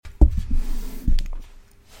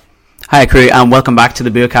Hi crew, and welcome back to the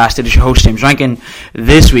Beercast. It is your host James Rankin.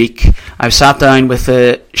 This week I've sat down with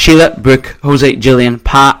Sheila, Brooke, Jose, Gillian,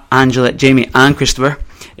 Pat, Angela, Jamie and Christopher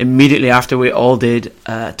immediately after we all did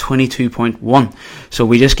 22.1. So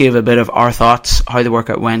we just gave a bit of our thoughts, how the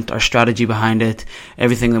workout went, our strategy behind it,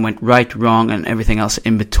 everything that went right, wrong and everything else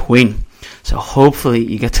in between. So hopefully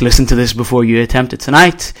you get to listen to this before you attempt it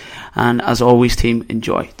tonight, and as always team,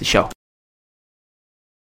 enjoy the show.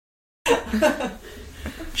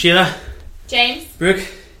 Sheila, James, Brooke,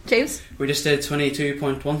 James. We just did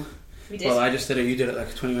 22.1. We did. Well, I just did it, you did it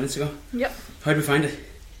like 20 minutes ago. Yep. How did we find it?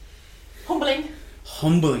 Humbling.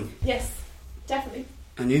 Humbling. Yes, definitely.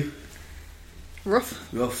 And you?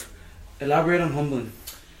 Rough. Rough. Elaborate on humbling.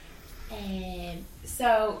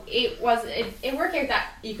 So it was a workout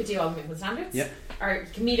that you could do all the movement standards. Yeah. Or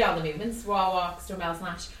you can meet all the movements: wall walks, dumbbell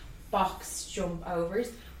snatch, box jump overs.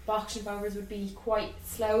 Box jump overs would be quite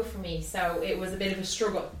slow for me, so it was a bit of a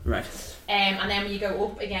struggle. Right. And then when you go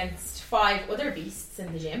up against 5 other beasts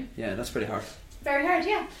in the gym, Yeah, that's pretty hard. very hard.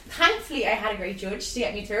 Yeah. Thankfully, I had a great judge to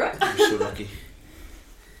get me through it. You're so lucky.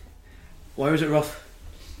 Why was it rough?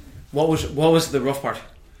 What was the rough part?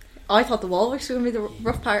 I thought the wall walks were going to be the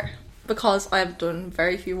rough part because I've done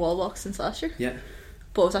very few wall walks since last year. Yeah.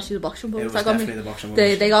 But it was actually the box jump It overs was that got me. definitely the box jump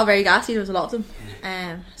They overs. got very gassy. There was a lot of them.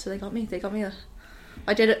 So they got me.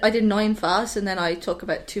 I did 9 fast and then I took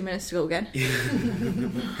about 2 minutes to go again.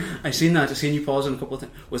 I seen that. I seen you pausing a couple of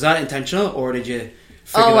times. Was that intentional or did you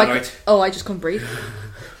figure that out? I just couldn't breathe.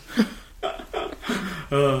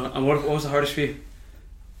 And what was the hardest for you?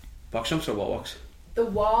 Box jumps or wall walks? The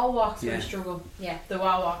wall walks were Yeah. a struggle. Yeah, the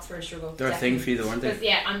wall walks were a struggle. They're a thing for you though, aren't they?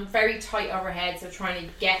 Because I'm very tight overhead, so trying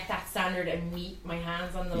to get that standard and meet my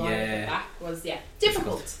hands on the line of the back was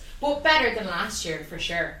difficult, but better than last year for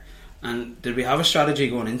sure. And did we have a strategy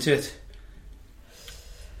going into it?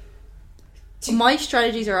 My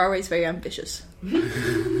strategies are always very ambitious. Do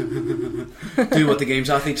what the games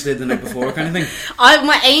athletes did the night before kind of thing?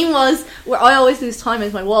 My aim was, where I always lose time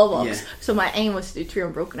is my wall walks. Yeah. So my aim was to do 3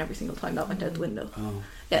 unbroken every single time. That went out the window. Oh.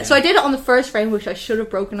 Yeah, so I did it on the first frame, which I should have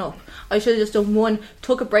broken up. I should have just done one,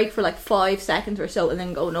 took a break for like 5 seconds or so, and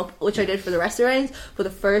then going up, which I did for the rest of the rounds. For the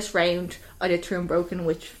first round, I did 3 unbroken,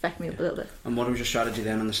 which fucked me up a little bit. And what was your strategy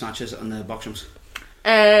then on the snatches and the box jumps?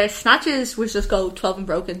 Snatches was just go 12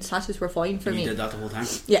 unbroken. Snatches were fine for me. You did that the whole time?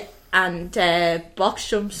 Yeah, and box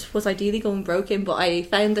jumps was ideally going broken, but I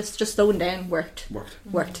found this just slowing down worked.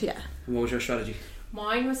 Worked, yeah. And what was your strategy?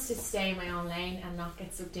 Mine was to stay in my own lane and not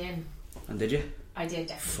get sucked in. And did you? I did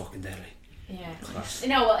definitely. Fucking deadly. Yeah. Class.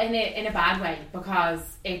 No, well, in a bad way, because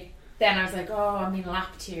then I was like, oh, I'm being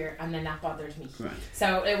lapped here, and then that bothered me. Right.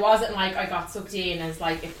 So it wasn't like I got sucked in as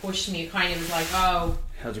like it pushed me. It kind of was like, oh,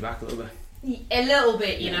 Held you back a little bit. a little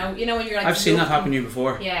bit, you know when you're like. I've seen that happen to you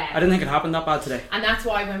before. Yeah. I didn't think it happened that bad today. And that's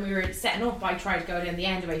why when we were setting up, I tried to go down the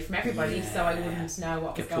end away from everybody, so I wouldn't know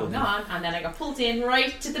what was going on, and then I got pulled in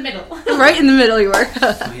right to the middle. Right in the middle you were.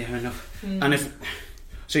 Oh, yeah, enough. And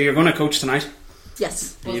so you're going to coach tonight?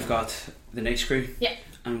 Yes. And you've got the next crew? Yeah.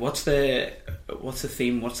 And what's the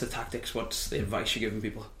theme? What's the tactics? What's the advice you're giving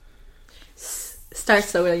people? Start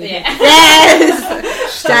slowly. Yeah.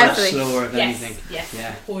 Yes. Start Definitely. slower than anything. Yes.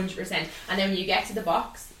 Yeah. 100%. And then when you get to the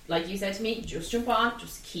box, like you said to me, just jump on,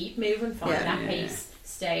 just keep moving, find that pace,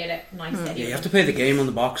 stay at it, nice steady. Yeah, you have to play the game on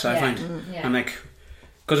the box. I find. Yeah. And like,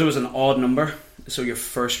 because it was an odd number, so your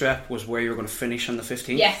first rep was where you were going to finish on the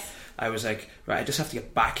 15th. Yes. I was like, right, I just have to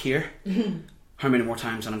get back here. How many more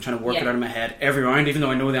times? And I'm trying to work it out in my head every round, even though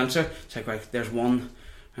I know the answer. It's like, right, there's one.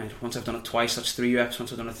 Right, once I've done it twice, that's 3 reps.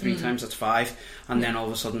 Once I've done it 3 times, that's 5. And then all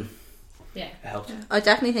of a sudden, it helped. I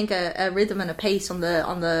definitely think a rhythm and a pace on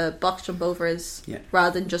the box jump over is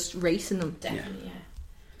rather than just racing them. Definitely, yeah.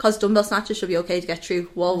 Because dumbbell snatches should be okay to get through.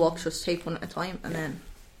 Wall walks just take one at a time and then.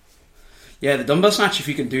 Yeah, the dumbbell snatch, if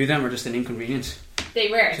you can do them, are just an inconvenience. They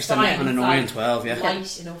were. Just fine. an annoying 12, yeah.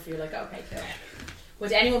 Light enough, you're like, okay, cool.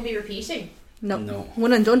 Would anyone be repeating? No. No.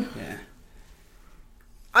 One and done. Yeah.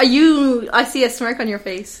 I see a smirk on your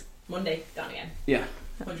face. Monday, gone again. Yeah.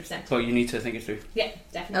 100%. But you need to think it through. Yeah,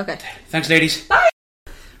 definitely. Okay. Thanks, ladies. Bye.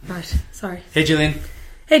 Right, sorry. Hey, Gillian.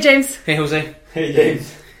 Hey, James. Hey, Jose. Hey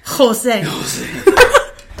James. Jose.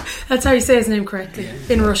 That's how you say his name correctly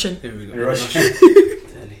in Russian. There we go. Russian.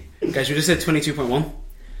 Guys, we just did 22.1.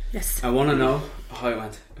 Yes. I want to know how it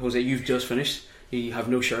went. Jose, you've just finished. You have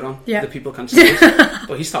no shirt on. Yeah. The people can't see this.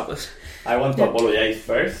 But he's topless. I want to apologize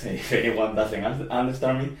first if anyone doesn't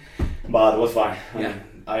understand me, but it was fine. Yeah.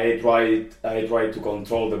 I tried to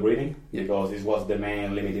control the breathing because this was the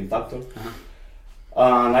main limiting factor.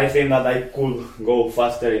 And I think that I could go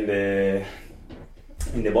faster in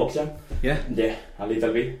the box jump. Yeah. Yeah, a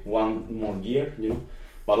little bit, one more gear,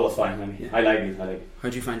 but it was fine. I mean, Yeah. I like it.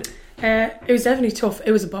 How'd you find it? It was definitely tough.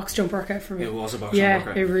 It was a box jump workout for me. It was a box Yeah, jump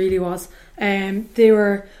workout. it really was.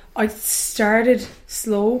 I started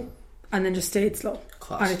slow and then just stayed slow.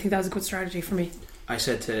 Class. And I think that was a good strategy for me. I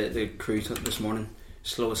said to the crew this morning,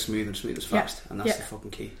 slow is smooth and smooth is Yeah. fast, and that's Yeah. the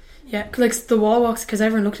fucking key. Yeah, 'cause like the wall walks, because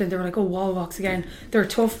everyone looked at it, they were like, oh, wall walks again. They're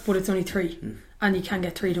tough, but it's only 3. And you can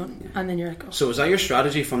get 3 done. Yeah. And then you're like, oh. So was that your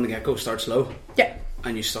strategy from the get-go? Start slow? Yeah.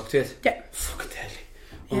 And you stuck to it? Yeah. Fucking deadly.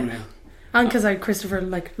 Yeah. Unreal. And because I had Christopher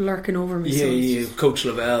like lurking over me. Yeah, so it's yeah, just- Coach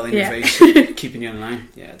Lavelle in Yeah. your face, keeping you in line.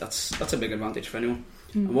 Yeah, that's a big advantage for anyone.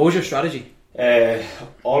 And what was your strategy?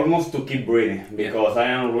 Almost to keep breathing because I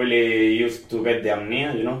am really used to get the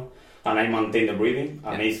apnea, you know, and I maintain the breathing,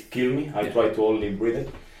 and it's kill me. I try to only breathe it,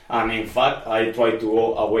 and in fact, I try to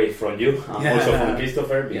go away from you and also from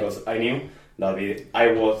Christopher because I knew that if I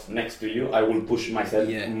was next to you, I will push myself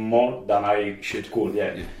more than I could.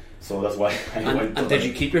 Yeah. So that's why I went. And did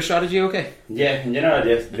you keep your strategy okay? Yeah, in general,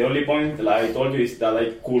 yes. The only point, like I told you, is that I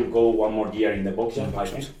could go one more year in the box jump, I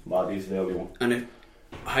think, but it's the only one. And if,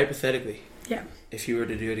 hypothetically, if you were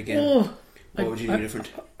to do it again, what would you do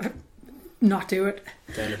different? Not do it.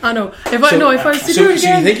 Deadly. I know. If I was to do it So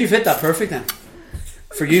again, you think you fit that perfect then?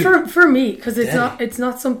 For you? for me, because it's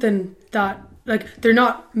not something that like they're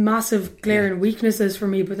not massive glaring weaknesses for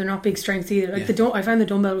me, but they're not big strengths either. Like I found the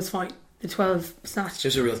dumbbell was fine. The 12 snatch.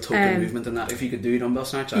 There's a real token movement in that. If you could do dumbbell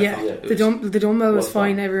snatch, I thought the dumbbell was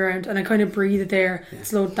fine every round, and I kind of breathed there,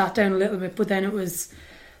 slowed that down a little bit. But then it was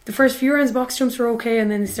the first few rounds box jumps were okay,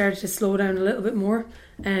 and then they started to slow down a little bit more.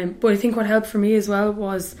 But I think what helped for me as well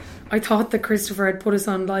was I thought that Christopher had put us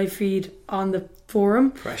on live feed on the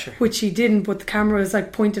forum, pressure, which he didn't. But the camera was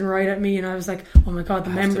like pointing right at me, and I was like, "Oh my god,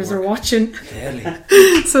 the members are watching."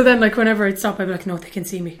 So then, like whenever I'd stop, I'd be like, "No, they can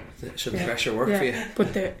see me." Should the pressure work for you?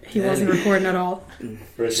 But he wasn't recording at all.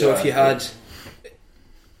 So if you had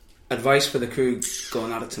advice for the crew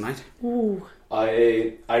going at it tonight? Ooh.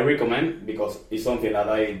 I recommend, because it's something that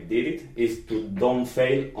I did it, is to don't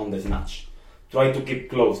fail on the snatch. Try to keep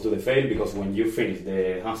close to the fail, because when you finish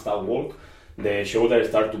the handstand walk, the shoulders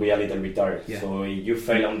start to be a little bit tired. So if you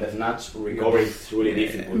fail on the snatch, recovery is really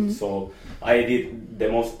difficult. So I did the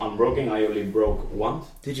most unbroken. I only broke once.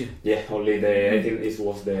 Did you? Yeah, only I think this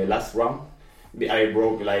was the last round. I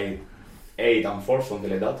broke like 8 and 4, something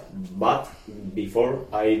like that. But before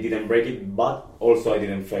I didn't break it, but also I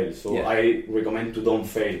didn't fail. So I recommend to don't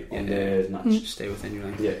fail on the snatch. Stay within your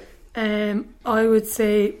line. Yeah. I would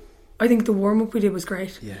say I think the warm up we did was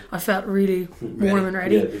great. Yeah. I felt really warm and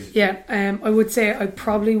ready. I would say I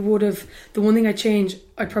probably would have. The one thing I change,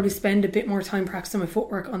 I'd probably spend a bit more time practicing my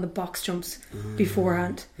footwork on the box jumps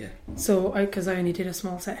beforehand. Yeah. So because I only did a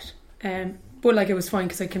small set. But like it was fine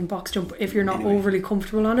because I can box jump. If you're not overly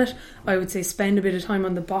comfortable on it, I would say spend a bit of time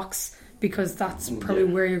on the box, because that's probably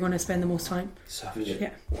where you're going to spend the most time. Savage.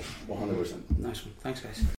 Yeah. 100%. Nice one. Thanks,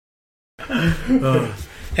 guys.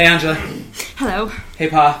 Hey, Angela. Hello. Hey,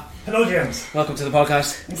 Pa. Hello, James. Welcome to the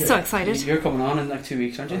podcast. So excited. You're coming on in like 2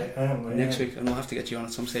 weeks, aren't you? I am. Next week, and we'll have to get you on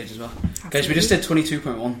at some stage as well. Absolutely. Guys, we just did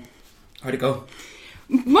 22.1. How'd it go?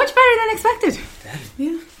 Much better than expected.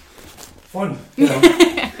 Yeah. Fun. You know.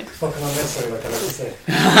 Fucking unnecessary, like I like to say.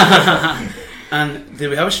 And did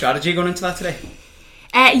we have a strategy going into that today?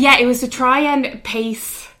 Yeah, it was to try and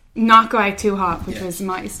pace, not go out too hot, which was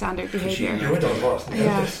my standard behaviour. You went on what?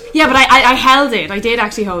 Yeah, but I held it. I did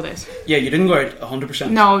actually hold it. Yeah, you didn't go out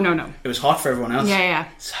 100%. No. It was hot for everyone else. Yeah.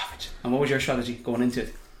 Savage. And what was your strategy going into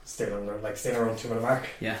it? Staying around 2 minute mark.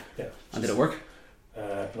 Yeah. Yeah. And did it work? No,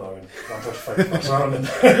 I went 135 miles around.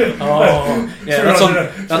 Oh,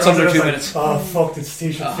 yeah, that's under 2 minutes. Oh, fuck, this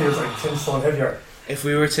t-shirt feels like 10 stone heavier. If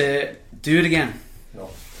we were to do it again, No.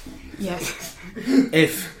 Yes.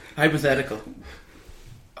 if, hypothetical,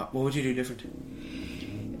 what would you do different?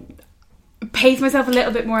 Pace myself a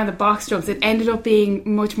little bit more on the box jumps. It ended up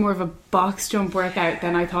being much more of a box jump workout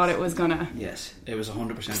than I thought it was gonna. Yes, it was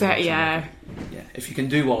 100%. So, yeah. If you can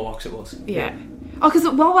do wall walks, it was. Yeah. Oh, because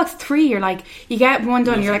wall walks 3, you're like, you get one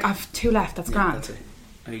done, you're like, I have 2 left. That's grand. That's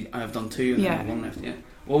it. I've done 2 and then I have 1 left. Yeah.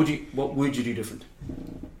 What would you do different?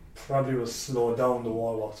 Probably was slow down the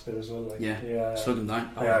wall walks a bit as well. Like, Yeah. Slow them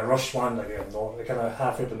down. I rushed one, like I kind of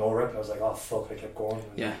halfway to no rep, and I was like, oh fuck, I kept going.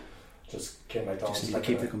 Yeah. Just came back down. Just need to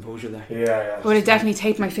keep the composure there. Yeah. But it definitely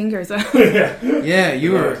taped my fingers. Yeah,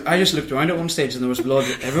 you were. I just looked around at one stage and there was blood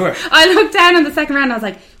everywhere. I looked down on the second round and I was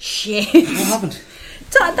like, shit. What happened?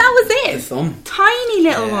 That was The it. thumb. Tiny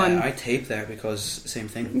little one. I taped there because same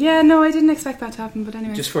thing. Yeah, no, I didn't expect that to happen, but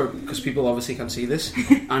anyway. Just because people obviously can't see this,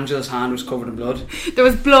 Angela's hand was covered in blood. There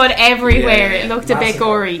was blood everywhere. Yeah. It looked a bit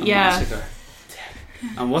gory. Yeah. Massacre.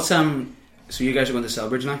 And what's So you guys are going to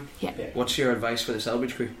Selbridge now? Yeah. What's your advice for the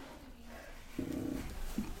Selbridge crew?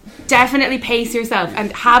 Definitely pace yourself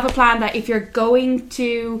and have a plan that if you're going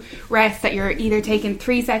to rest, that you're either taking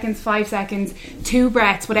 3 seconds, 5 seconds, 2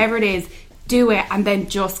 breaths, whatever it is, do it and then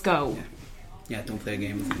just go. Yeah, don't play a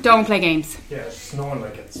game with it. Don't play games. Yeah, it's just knowing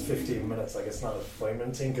like it's 15 minutes, like it's not a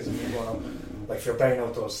 5-minute thing, because if you want to, like if you're banging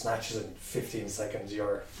out those snatches in 15 seconds,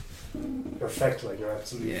 you're effect, like you're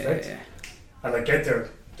absolutely effect. And like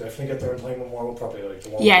definitely get there in time and warm up properly, like the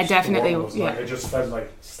warm Yeah, definitely. Like, I just felt like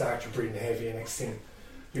start your breathing heavy, and next thing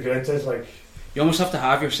you get into it, like you almost have to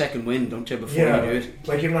have your second wind, don't you, before you do it?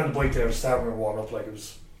 Like even on the bike there, starting to warm up, like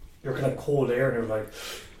you're kind of cold air, and you're like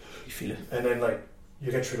you feel it, and then like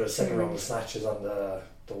you get through the second round of snatches on the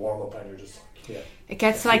warm up, and you're just it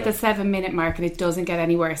gets to like the 7-minute mark, and it doesn't get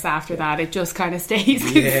any worse after that. It just kind of stays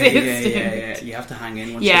consistent. Yeah. You have to hang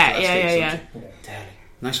in once you get to that stage.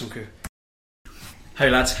 Nice one, crew. Hi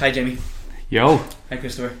lads. Hi Jamie. Yo. Hi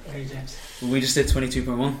Christopher. Hey James. We just did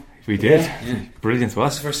 22.1. We did. Yeah. Brilliant.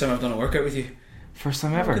 That's the first time I've done a workout with you. First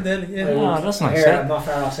time ever. Yeah. Oh, that's nice. I'm not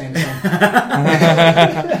far off saying the same.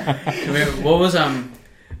 Come here. What was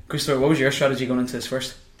Christopher? What was your strategy going into this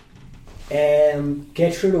first?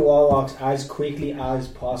 Get through the wall walks as quickly as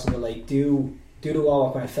possible. Like do the wall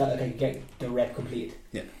walk when I felt like I could get the rep completed.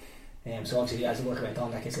 Yeah. So obviously as the workout went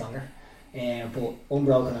on, that gets longer. But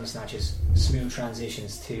unbroken on the snatches, smooth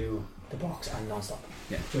transitions to the box and non-stop.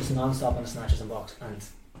 Yeah. Just non-stop on the snatches and box, and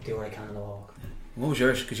do what I can on the wall walk. What was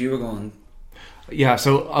yours? Because you were going. Yeah,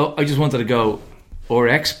 so I just wanted to go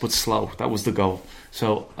RX but slow. That was the goal.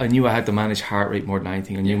 So I knew I had to manage heart rate more than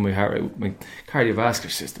anything. I knew my heart rate, my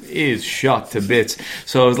cardiovascular system is shot to bits.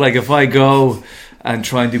 So it was like, if I go and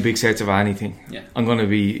try and do big sets of anything, I'm going to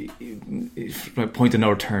be point of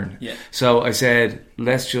no return. Yeah. So I said,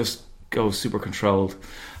 let's just go super controlled.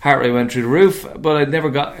 Heart rate went through the roof, but I never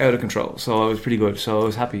got out of control. So I was pretty good. So I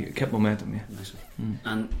was happy. It kept momentum. Yeah. Nice.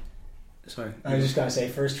 And sorry, I was just gonna say,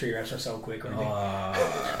 first 3 reps are so quick, aren't they?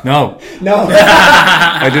 No.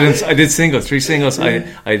 I did singles, 3 singles. I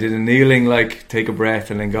did a kneeling, like take a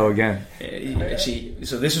breath and then go again. See,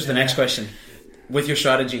 so this was the next question. With your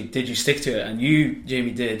strategy, did you stick to it? And you,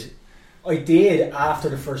 Jamie, did. I did after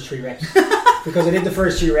the first 3 reps. Because I did the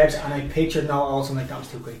first 3 reps and I pictured now also like that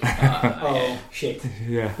was too quick. Shit.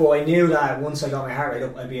 Yeah. But I knew that once I got my heart rate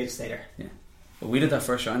up, I'd be able to stay there. Yeah. Well, we did that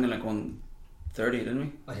first round in like 130, didn't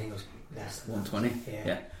we? I think it was less than 120.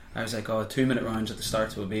 Yeah. I was like, 2-minute rounds at the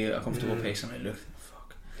start will be a comfortable pace, and I looked,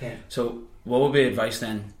 fuck. Yeah. So, what would be advice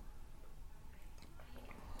then?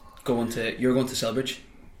 You're going to Selbridge,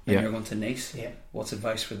 and you're going to Naas. Yeah. What's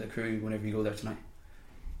advice for the crew whenever you go there tonight?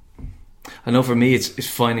 I know for me it's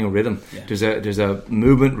finding a rhythm. Yeah. There's a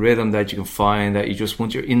movement rhythm that you can find, that you just,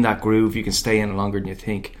 once you're in that groove, you can stay in it longer than you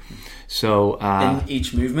think. So in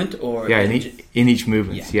each movement, or in each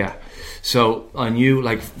movement, yeah. So I knew,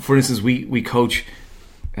 like for instance, we coach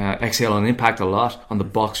exhale on impact a lot on the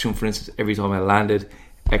box jump. For instance, every time I landed,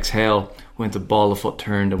 exhale, went to ball, the foot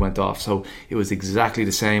turned and went off. So it was exactly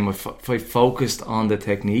the same. If I focused on the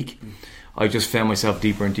technique, I just found myself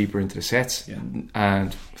deeper and deeper into the sets,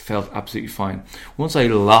 and felt absolutely fine. Once I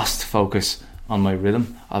lost focus on my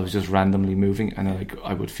rhythm, I was just randomly moving, and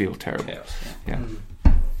I would feel terrible. Chaos,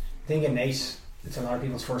 I think in Naas, it's a lot of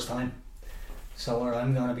people's first time. So what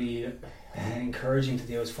I'm going to be encouraging to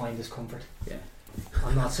do is find discomfort. Yeah.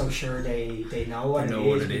 I'm not so sure they know what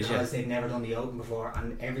it is because they've never done the open before,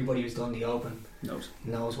 and everybody who's done the open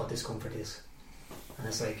knows what discomfort is. And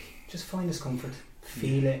it's like, just find discomfort,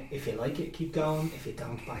 feel it. If you like it, keep going. If you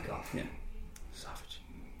don't, back off. Yeah. Savage.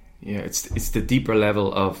 Yeah, it's the deeper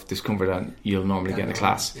level of discomfort that you'll normally get in a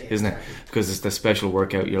class, isn't it? Because it's the special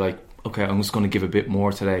workout. You're like, okay, I'm just going to give a bit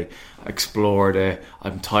more today. Explore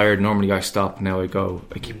I'm tired. Normally I stop. Now I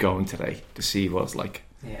keep going today to see what it's like.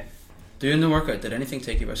 Yeah. Doing the workout, did anything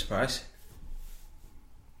take you by surprise?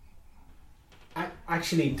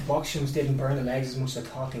 Actually, the box jumps didn't burn the legs as much as I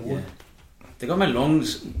thought they would. Yeah. They got my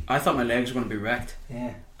lungs. I thought my legs were going to be wrecked.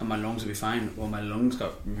 Yeah. And my lungs would be fine. Well, my lungs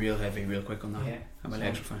got real heavy real quick on that. Yeah. And my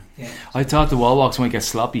legs were fine. Yeah. I thought the wall walks might get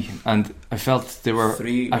sloppy, and I felt they were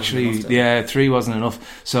 3 3 wasn't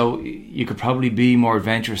enough. So you could probably be more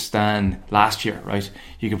adventurous than last year, right?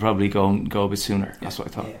 You could probably go a bit sooner. That's what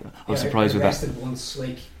I thought. Yeah. I was surprised with that. I rested once,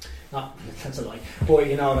 like, not that's a lie, but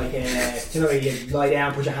you know, like you lie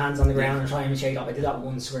down, put your hands on the ground and try and shake off. I did that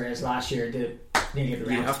once, whereas last year I did it nearly every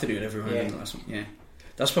round. You have to do it every round in the last one. Yeah.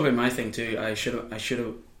 That's probably my thing too. I should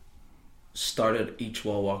have started each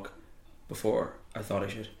wall walk before I thought I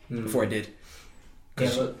should. Before I did.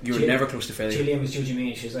 Because you were never close to failure. Gillian was judging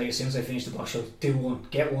me, and she was like, as soon as I finished the box, she'll do one,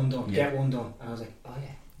 get one done, get one done. And I was like, oh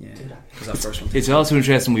do that. Because that first one. It's also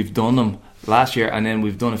interesting. We've done them last year, and then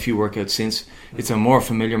we've done a few workouts since. It's a more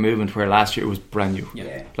familiar movement where last year it was brand new.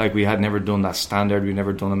 Yeah. Like we had never done that standard. We've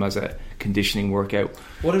never done them as a conditioning workout.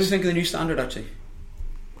 What do you think of the new standard? Actually,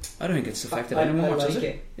 I don't think it's affected anyone much, is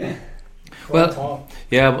it? Yeah. Well,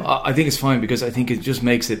 yeah, but I think it's fine because I think it just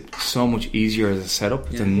makes it so much easier as a setup.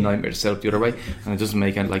 It's a nightmare to set up the other way, and it doesn't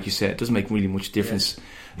make, like you said, it doesn't make really much difference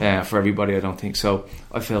for everybody. I don't think so.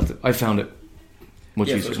 I found it much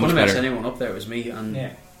easier, if it was much going to mess better. anyone up there, it was me, and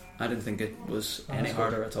I didn't think it was any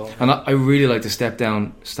harder at all. And I really like the step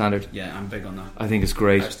down standard. Yeah, I'm big on that. I think it's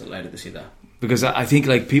great. I was delighted to see that. Because I think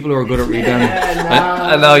like people who are good at rebounding.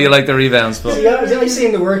 I know you like the rebounds, but I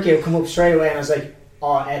seen the workout come up straight away, and I was like,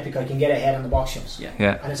 "Oh, epic! I can get ahead on the box jumps."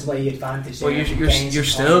 Yeah. And it's my advantage. Well, you're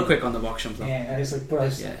still quick on the box jump, though. Yeah, and it's like, but I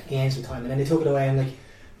was gain some time, and then they took it away. And I'm like,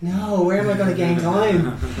 no, where am I going to gain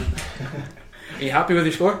time? Are you happy with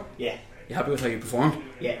your score? Yeah. You happy with how you performed?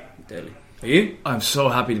 Yeah. Deadly. Are you? I'm so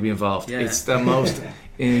happy to be involved. Yeah. It's the most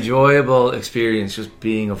enjoyable experience, just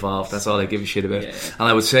being involved. That's all I give a shit about. Yeah. And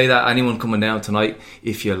I would say that anyone coming down tonight,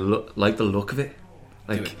 if you like the look of it,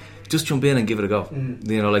 like just jump in and give it a go.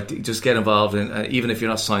 You know, like just get involved, and even if you're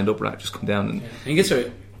not signed up, right, just come down and. I think it's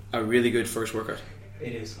a really good first workout.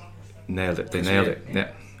 It is. Nailed it. They nailed it.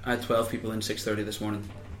 Yeah. I had 12 people in 6:30 this morning,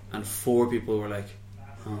 and 4 people were like,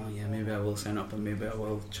 "Oh yeah, maybe I will sign up, and maybe I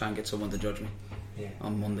will try and get someone to judge me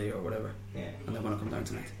on Monday or whatever." Yeah. And they want to come down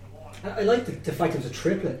tonight. I like the fact it was a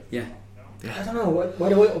triplet. Yeah. I don't know why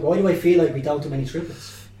do I feel like we don't do many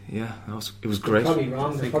triplets? Yeah, it was great. I'm probably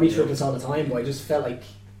wrong. There's probably triplets all the time, but I just felt like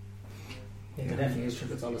there definitely is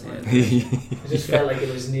triplets all the time. I just felt like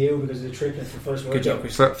it was new because of the triplet for first workout.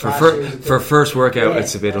 Good job, for first workout,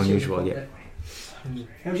 it's a bit unusual. Yeah.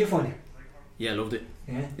 How did you find it? Yeah, loved it.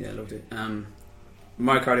 Yeah, loved it.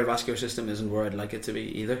 My cardiovascular system isn't where I'd like it to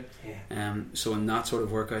be either. Yeah. So in that sort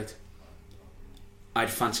of workout, I'd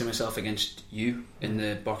fancy myself against you in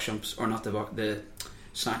the box jumps, or not the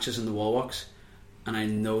snatches and the wall walks. And I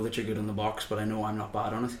know that you're good on the box, but I know I'm not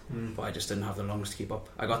bad on it. But I just didn't have the lungs to keep up.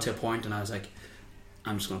 I got to a point and I was like,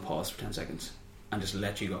 I'm just going to pause for 10 seconds and just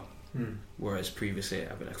let you go. Whereas previously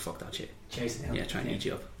I'd be like, fuck that shit. Chasing out. Yeah, trying to eat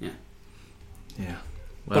you up. Yeah. Yeah.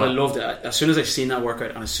 Well, but I loved it. As soon as I seen that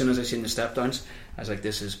workout and as soon as I seen the step downs, I was like,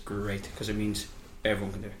 this is great, because it means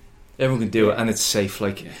everyone can do it. Everyone can do it, and it's safe.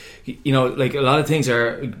 Like, you know, like a lot of things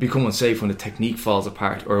become unsafe when the technique falls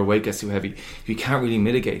apart or a weight gets too heavy. You can't really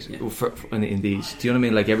mitigate in these. Do you know what I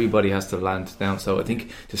mean? Like, everybody has to land down. So I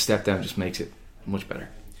think the step down just makes it much better.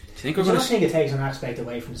 Do you think I think it takes an aspect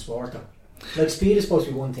away from the sport, though? Like, speed is supposed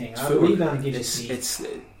to be one thing. Rebound gives you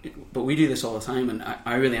speed. But we do this all the time, and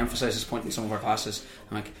I really emphasise this point in some of our classes.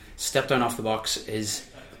 I'm like, step down off the box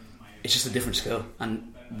it's just a different skill.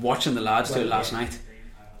 And watching the lads do it last night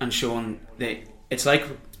and showing it's like,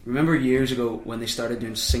 remember years ago when they started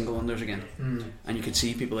doing single unders again, and you could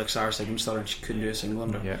see people like Sarah Sigmundstad, and she couldn't do a single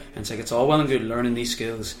under. And it's like, it's all well and good learning these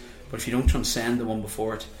skills, but if you don't transcend the one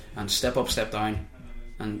before it and step up, step down,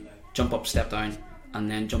 and jump up, step down, and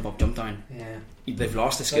then jump up, jump down, they've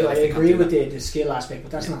lost the skill. I agree with the skill aspect,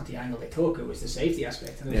 but that's not the angle they took. It was the safety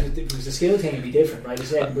aspect, and if it was the skill thing, it'd be different, right? They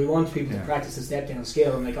said we want people to practice the step down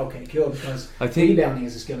skill. I'm like, okay, cool, because I think rebounding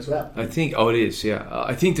is a skill as well. I think it is. Yeah,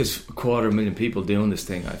 I think there's 250,000 people doing this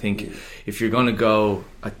thing. I think if you're going to go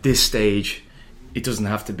at this stage, it doesn't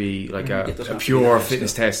have to be like a pure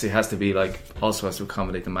fitness test. It has to be like, also has to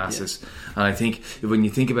accommodate the masses. And I think when you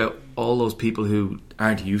think about all those people who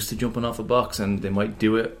aren't used to jumping off a box and they might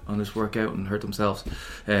do it on this workout and hurt themselves,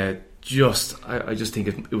 I just think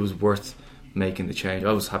it was worth making the change.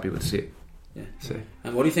 I was happy to see it. Yeah. So.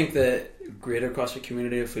 And what do you think the greater CrossFit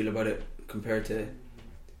community will feel about it compared to? Do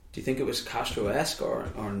you think it was Castro-esque or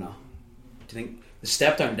no? Do you think? The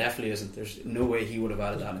step down definitely isn't. There's no way he would have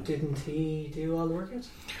added that in. Didn't he do all the workouts?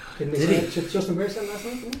 Did he? Justin Bearson last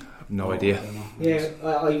night? Didn't he? I have no idea. Yeah,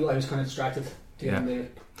 I was kind of distracted.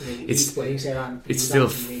 It still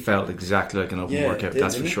felt exactly like an open workout.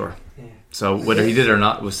 That's for sure. Yeah. So whether he did it or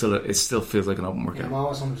not, it still feels like an open workout. Yeah, I'm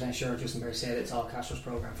almost 100% sure Justin Bear said it's all Castro's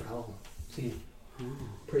program for the whole season.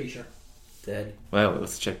 Pretty sure. Dead. Well,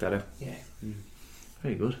 let's check that out. Yeah.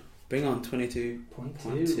 Very good. Bring on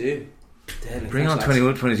 22.2. Bring on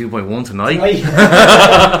 22.1 tonight.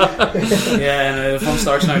 Yeah, and the fun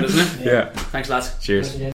starts now, doesn't it? Yeah. Thanks, lads.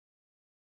 Cheers.